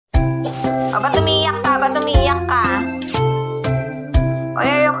O, ba't umiiyak ka? Ba't umiiyak ka? Why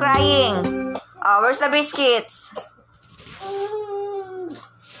are you crying? Oh, where's the biscuits?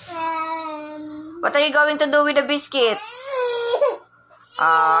 What are you going to do with the biscuits?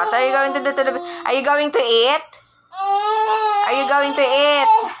 What are you going to do to the... Are you going to eat? Are you going to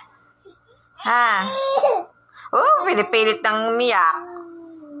eat? Ha? Oh, pinipilit ng umiyak.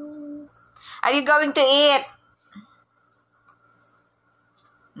 Are you going to eat?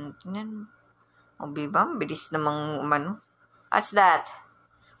 O, biba? Bilis namang umano. What's that?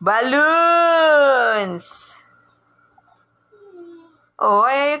 Balloons! Oh,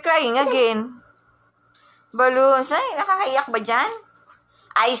 are you crying again? Balloons. Ay, nakakaiyak ba dyan?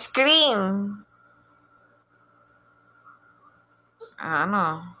 Ice cream.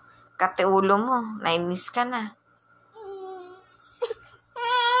 Ano? Kate ulo mo. Nainis ka na.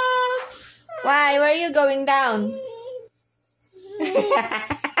 Why? Where are you going down?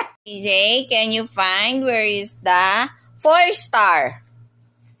 DJ, can you find where is the 4-star?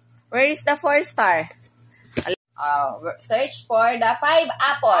 Where is the 4-star? Search for the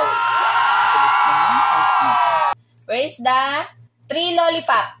 5-apple. Where is the 3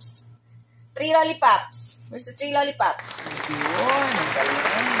 lollipops? 3 lollipops. Where's the 3 lollipops?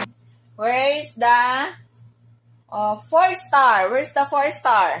 Where is the 4-star? Where's the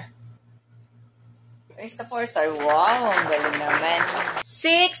 4-star? Where's the 4-star? Wow, ang galing naman.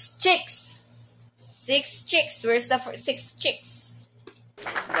 6 chicks. 6 chicks. Where's the 6 chicks?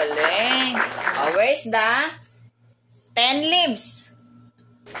 Galing. Where's the 10 leaves?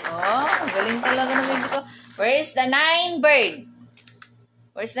 Galing talaga naman dito. Where's the 9 bird?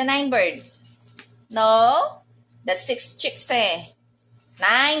 Where's the 9 bird? No? That's 6 chicks eh.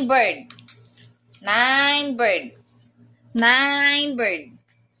 9 bird. 9 bird. 9 bird.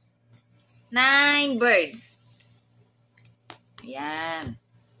 9 bird. Yan.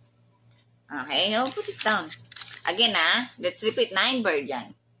 Okay, I'll put it down. Again, let's repeat 9 bird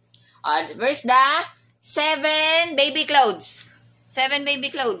yan. Where's the 7 baby clothes? 7 baby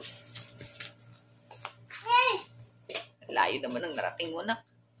clothes. Layo naman ang narating mo na.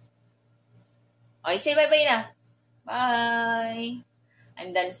 Okay, say bye-bye na. Bye.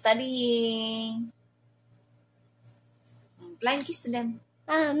 I'm done studying. Flying kiss to them.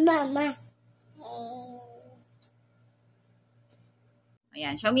 Mama.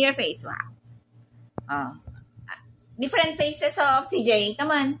 Ayan, show me your face. Wow. Different faces of CJ.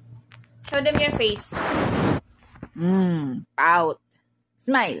 Come on. Show them your face. Pout.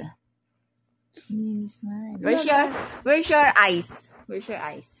 Smile. Smile. Where's your eyes? Where's your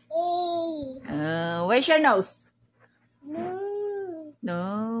eyes? Where's your nose?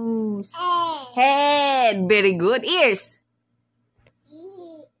 Nose. Head. Very good. Ears.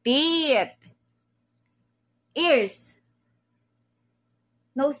 Teeth. Ears.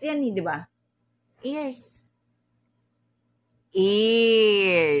 Nose yan, di ba? Ears.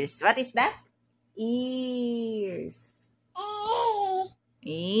 Ears. What is that? Ears.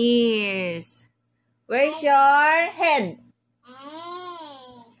 Ears. Where's your head?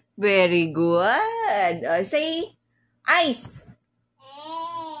 Very good. Say, eyes.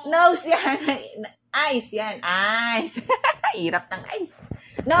 Nose yan. Eyes yan. Eyes. Hirap ng eyes.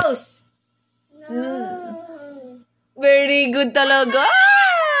 Nose. Very good talaga.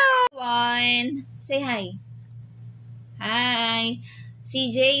 One. Say hi. Hi.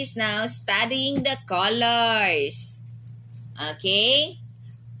 CJ is now studying the colors. Okay.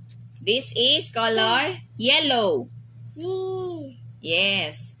 This is color yellow.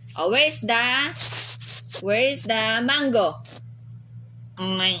 Yes. Where's the mango?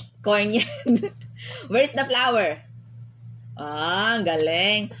 Corn yan. Where's the flower?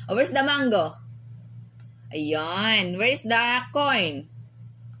 Galing. Where's the mango? Ayan. Where's the corn?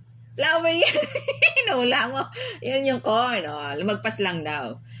 Flower yan. Hinula mo. Yan yung corn. Lumagpas lang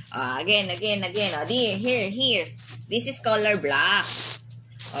daw. Again. Here. This is color black.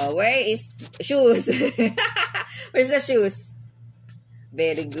 Where is shoes? Where's the shoes?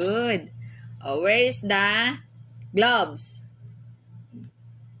 Very good. Where is the gloves?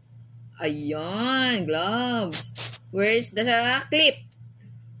 Ayan, gloves. Where is the clip?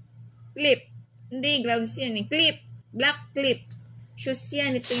 Clip. Hindi, gloves yan eh. Clip. Black clip. Shoes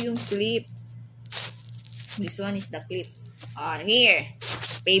yan. Ito yung clip. This one is the clip. Here.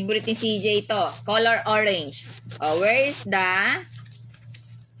 Favorite ni CJ to. Color orange. Where is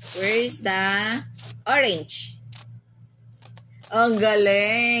the orange? Ang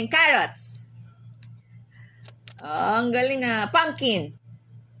galing. Carrots. Ang galing pumpkin.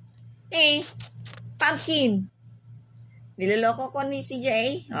 Pumpkin. Niloloko ko ni CJ.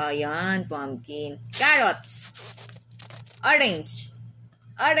 Yan, pumpkin. Carrots. Orange.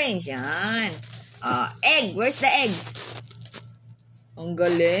 Orange yan. Egg. Where's the egg? Ang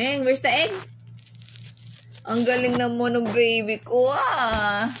galing. Where's the egg? Ang galing naman ng baby ko,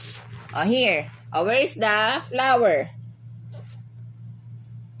 ah. Here. Where's the flower?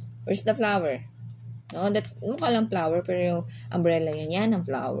 Where's the flower? No, mukha lang flower, pero yung umbrella yan. Yan ang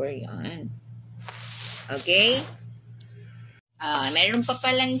flower. Yan. Okay? Meron pa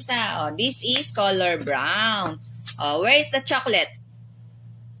palang isa. This is color brown. Where's the chocolate?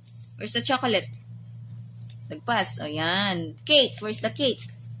 Where's the chocolate? Nagpas. Yan. Cake. Where's the cake?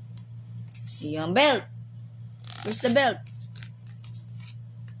 Yung belt. Where's the belt?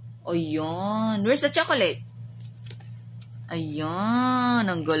 Yan. Where's the chocolate?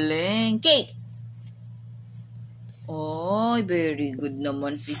 Ayan. Ang galing. Cake. Very good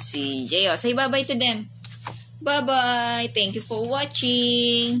naman si CJ. Say bye-bye to them. Bye-bye. Thank you for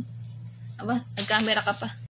watching. Aba, nag-camera ka pa.